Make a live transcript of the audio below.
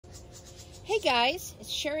Hey guys,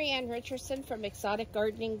 it's Sheri Ann Richerson from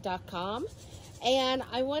exoticgardening.com, and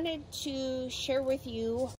I wanted to share with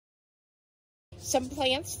you some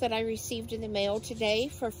plants that I received in the mail today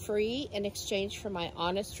for free in exchange for my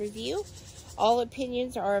honest review. All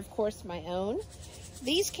opinions are, of course, my own.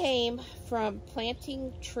 These came from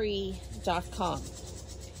plantingtree.com,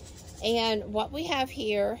 and what we have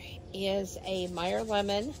here is a Meyer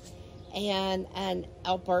Lemon and an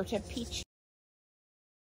Elberta Peach Tree.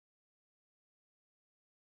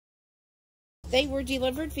 They were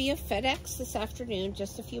delivered via FedEx this afternoon,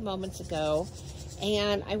 just a few moments ago,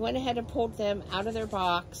 and I went ahead and pulled them out of their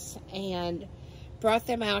box and brought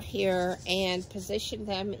them out here and positioned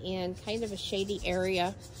them in kind of a shady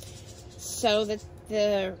area so that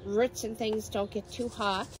the roots and things don't get too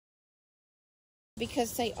hot,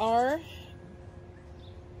 because they are,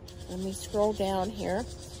 let me scroll down here,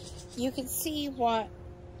 you can see what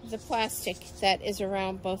the plastic that is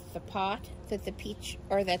around both the pot that the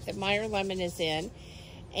Meyer Lemon is in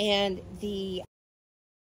and the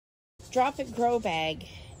drop and grow bag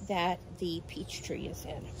that the peach tree is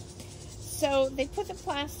in. So they put the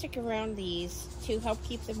plastic around these to help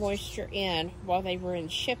keep the moisture in while they were in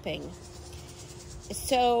shipping,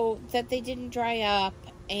 so that they didn't dry up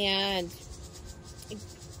and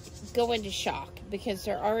go into shock, because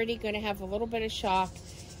they're already going to have a little bit of shock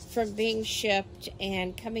from being shipped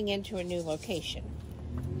and coming into a new location.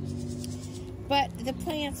 But the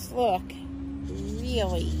plants look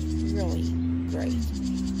really, really great.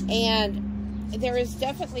 And there is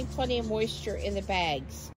definitely plenty of moisture in the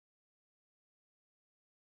bags.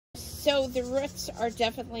 So the roots are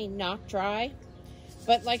definitely not dry.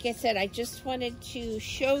 But like I said, I just wanted to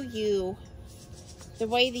show you the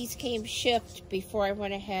way these came shipped before I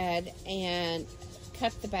went ahead and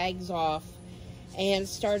cut the bags off and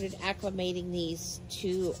started acclimating these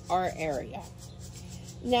to our area.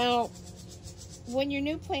 Now, when your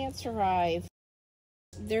new plants arrive,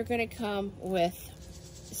 they're going to come with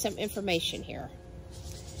some information here.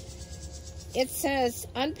 It says,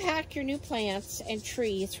 unpack your new plants and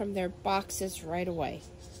trees from their boxes right away.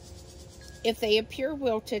 If they appear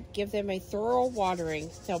wilted, give them a thorough watering.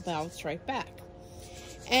 They'll bounce right back.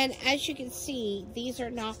 And as you can see, these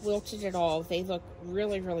are not wilted at all. They look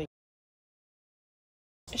really, really good.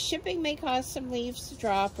 Shipping may cause some leaves to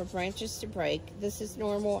drop or branches to break. This is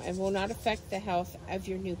normal and will not affect the health of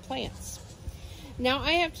your new plants. Now,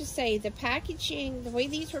 I have to say, the packaging, the way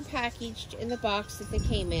these were packaged in the box that they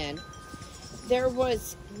came in, there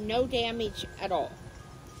was no damage at all.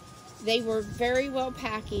 They were very well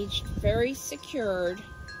packaged, very secured,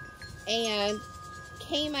 and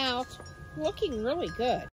came out looking really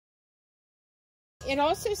good. It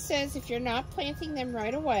also says if you're not planting them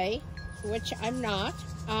right away, which I'm not,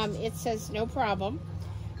 it says no problem.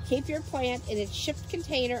 Keep your plant in its shipped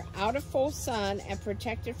container out of full sun and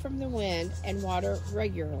protected from the wind, and water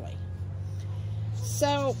regularly.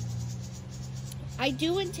 So I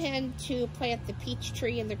do intend to plant the peach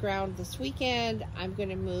tree in the ground this weekend. I'm going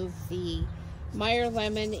to move the Meyer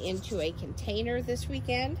Lemon into a container this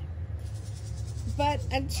weekend. But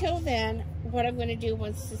until then, what I'm going to do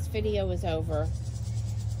once this video is over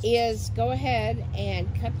is go ahead and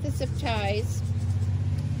cut the zip ties.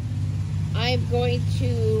 I'm going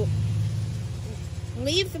to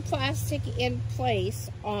leave the plastic in place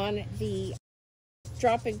on the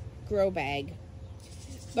drop and grow bag,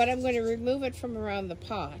 but I'm going to remove it from around the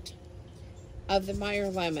pot of the Meyer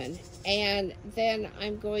Lemon, and then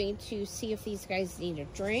I'm going to see if these guys need a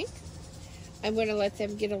drink. I'm going to let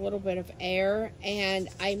them get a little bit of air, and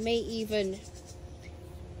I may even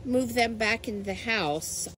move them back in the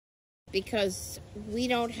house, because we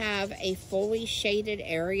don't have a fully shaded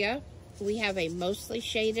area. We have a mostly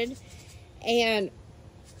shaded, and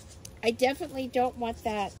I definitely don't want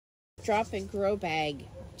that drop and grow bag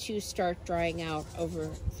to start drying out over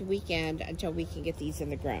the weekend until we can get these in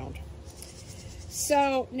the ground.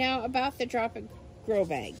 So now about the drop and grow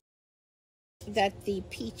bag that the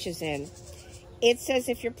peach is in. It says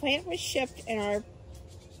if your plant was shipped in our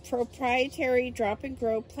proprietary drop and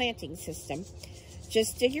grow planting system,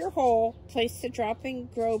 just dig your hole, place the drop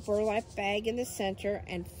and grow burlap bag in the center,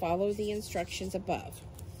 and follow the instructions above.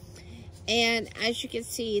 And as you can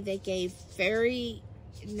see, they gave very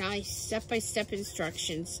nice step-by-step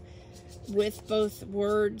instructions with both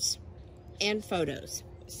words and photos,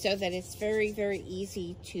 so that it's very, very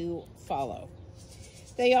easy to follow.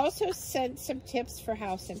 They also sent some tips for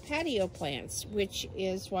house and patio plants, which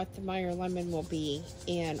is what the Meyer Lemon will be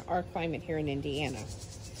in our climate here in Indiana.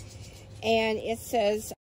 And it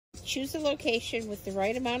says, choose a location with the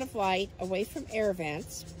right amount of light away from air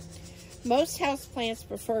vents. Most houseplants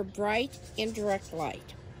prefer bright, indirect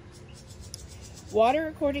light. Water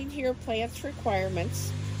according to your plant's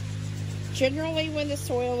requirements. Generally when the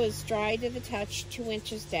soil is dry to the touch, 2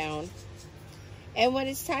 inches down. And when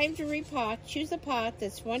it's time to repot, choose a pot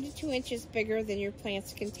that's 1 to 2 inches bigger than your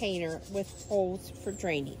plant's container with holes for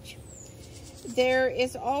drainage. There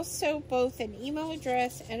is also both an email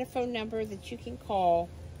address and a phone number that you can call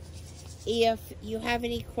if you have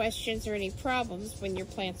any questions or any problems when your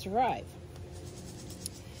plants arrive.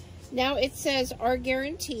 Now it says, our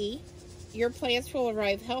guarantee, your plants will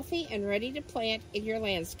arrive healthy and ready to plant in your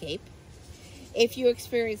landscape. If you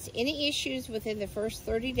experience any issues within the first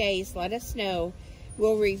 30 days, let us know.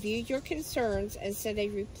 We'll review your concerns and send a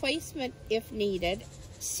replacement if needed.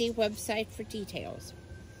 See website for details.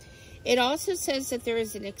 It also says that there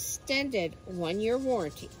is an extended 1-year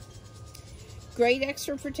warranty. Great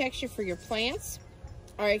extra protection for your plants.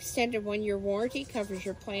 Our extended 1-year warranty covers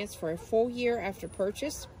your plants for a full year after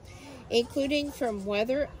purchase, including from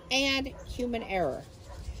weather and human error.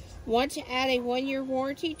 Want to add a 1-year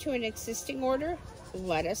warranty to an existing order?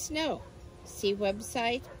 Let us know. See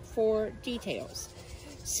website for details.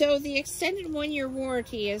 So the extended 1-year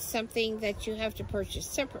warranty is something that you have to purchase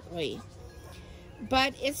separately,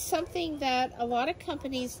 but it's something that a lot of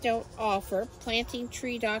companies don't offer.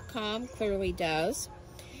 Plantingtree.com clearly does.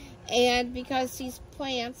 And because these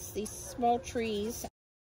plants, these small trees,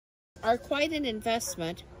 are quite an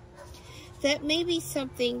investment, that may be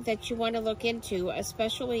something that you want to look into,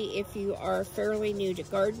 especially if you are fairly new to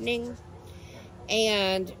gardening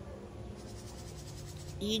and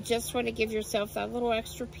you just want to give yourself that little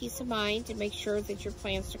extra peace of mind to make sure that your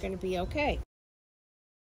plants are going to be okay.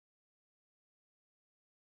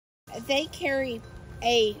 They carry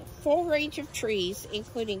a full range of trees,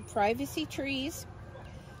 including privacy trees,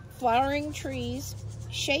 flowering trees,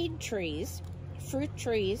 shade trees, fruit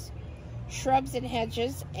trees, shrubs and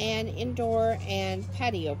hedges, and indoor and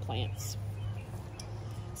patio plants.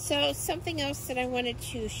 So something else that I wanted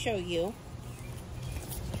to show you.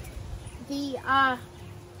 The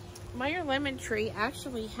Meyer Lemon tree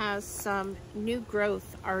actually has some new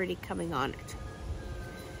growth already coming on it.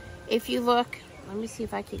 If you look, let me see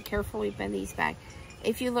if I can carefully bend these back.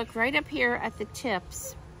 If you look right up here at the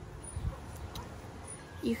tips,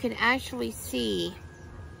 you can actually see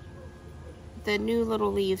the new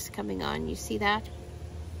little leaves coming on. You see that?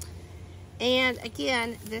 And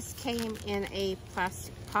again, this came in a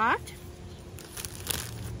plastic pot,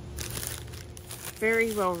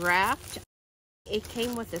 very well wrapped. It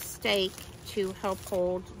came with a stake to help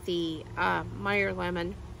hold the Meyer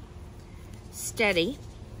Lemon steady.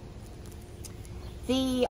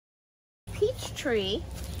 The peach tree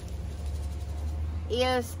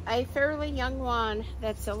is a fairly young one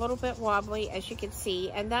that's a little bit wobbly, as you can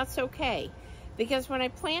see, and that's okay, because when I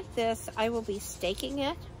plant this, I will be staking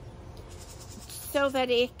it so that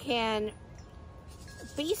it can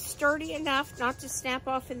be sturdy enough not to snap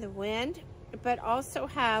off in the wind, but also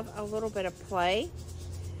have a little bit of play.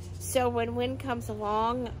 So when wind comes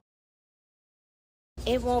along,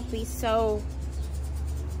 it won't be so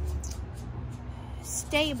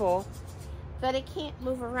stable that it can't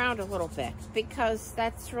move around a little bit, because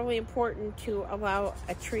that's really important to allow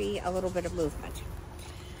a tree a little bit of movement.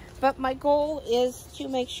 But my goal is to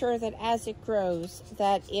make sure that as it grows,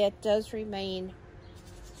 that it does remain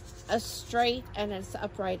as straight and as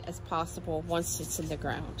upright as possible once it's in the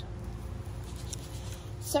ground.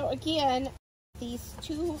 So again, these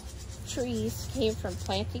two trees came from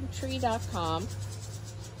plantingtree.com.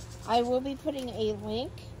 I will be putting a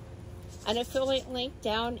link, an affiliate link,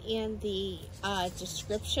 down in the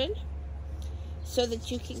description so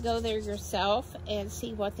that you can go there yourself and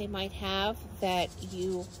see what they might have that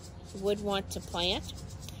you would want to plant.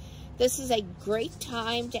 This is a great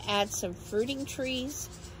time to add some fruiting trees,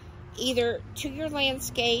 either to your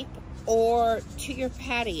landscape or to your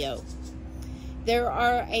patio. There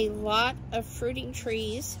are a lot of fruiting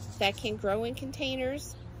trees that can grow in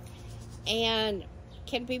containers and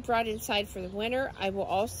can be brought inside for the winter. I will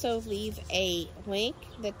also leave a link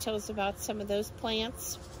that tells about some of those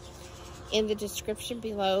plants in the description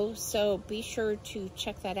below, so be sure to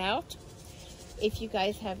check that out. If you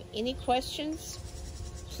guys have any questions,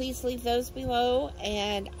 please leave those below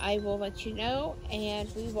and I will let you know, and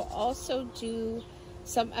we will also do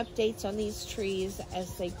some updates on these trees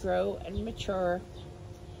as they grow and mature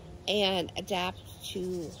and adapt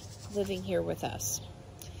to living here with us.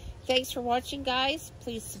 Thanks for watching, guys.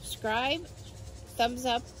 Please subscribe, thumbs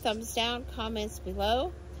up, thumbs down, comments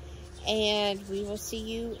below, and we will see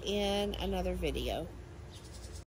you in another video.